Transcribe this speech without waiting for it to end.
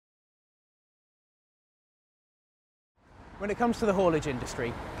When it comes to the haulage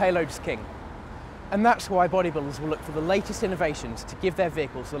industry, payload is king. And that's why bodybuilders will look for the latest innovations to give their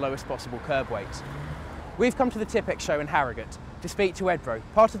vehicles the lowest possible curb weights. We've come to the Tipex show in Harrogate to speak to Edbro,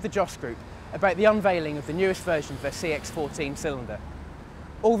 part of the Joss Group, about the unveiling of the newest version of their CX14 cylinder.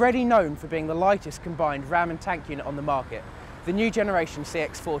 Already known for being the lightest combined ram and tank unit on the market, the new generation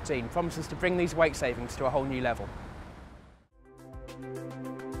CX14 promises to bring these weight savings to a whole new level.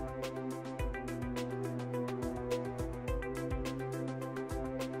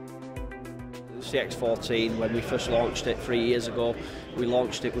 CX14, when we first launched it 3 years ago, we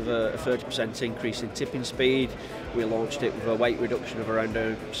launched it with a 30% increase in tipping speed. We launched it with a weight reduction of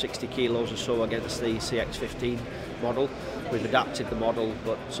around 60 kilos or so against the CX15 model. We've adapted the model,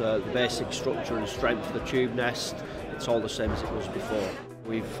 but the basic structure and strength of the tube nest, it's all the same as it was before.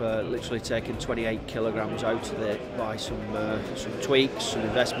 We've literally taken 28 kilograms out of it by some tweaks, some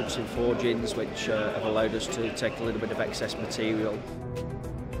investments in forgings, which have allowed us to take a little bit of excess material.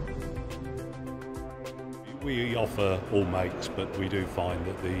 We offer all makes, but we do find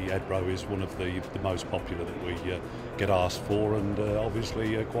that the Edbro is one of the most popular that we get asked for, and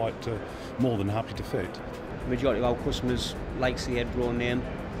obviously quite more than happy to fit. The majority of our customers likes the Edbro name,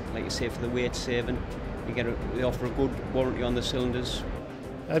 like you say, for the weight saving. They offer a good warranty on the cylinders.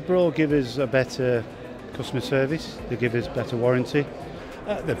 Edbro give us a better customer service, they give us better warranty.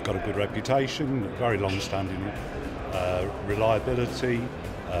 They've got a good reputation, very long-standing reliability,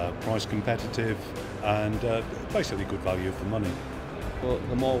 price competitive, and basically good value for money. Well,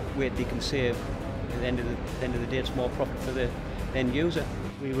 the more weight they can save, at the end of the day, it's more profit for the end user.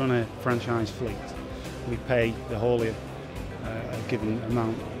 We run a franchise fleet. We pay the haulier a given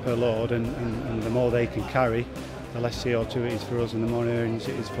amount per load, and the more they can carry, the less CO2 it is for us and the more earnings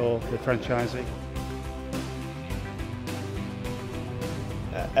it is for the franchisee.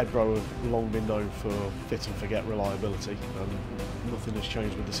 Edbro have long been known for fit and forget reliability, and nothing has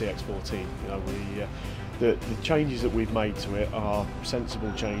changed with the CX14. You know, the changes that we've made to it are sensible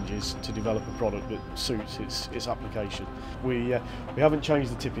changes to develop a product that suits its application. We haven't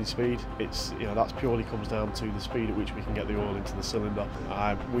changed the tipping speed. That purely comes down to the speed at which we can get the oil into the cylinder.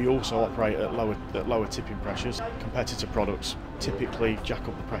 We also operate at lower tipping pressures. Competitor products typically jack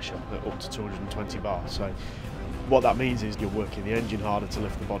up the pressure at up to 220 bar. So what that means is you're working the engine harder to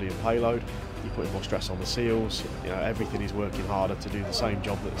lift the body and payload, you're putting more stress on the seals, everything is working harder to do the same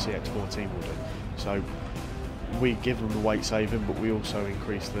job that the CX14 will do. So we give them the weight saving, but we also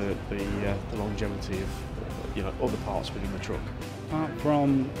increase the longevity of other parts within the truck. Apart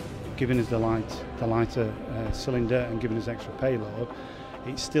from giving us the lighter cylinder and giving us extra payload,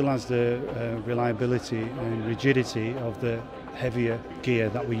 it still has the reliability and rigidity of the heavier gear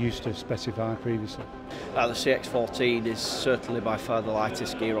that we used to specify previously. The CX14 is certainly by far the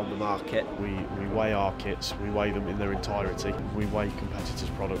lightest gear on the market. We weigh our kits, we weigh them in their entirety. We weigh competitors'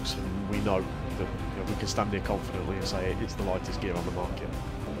 products, and we know that we can stand here confidently and say it's the lightest gear on the market.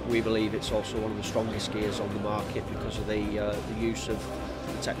 We believe it's also one of the strongest gears on the market because of the use of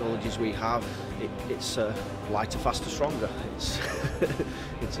the technologies we have. It's lighter, faster, stronger.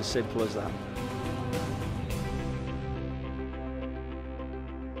 It's as simple as that.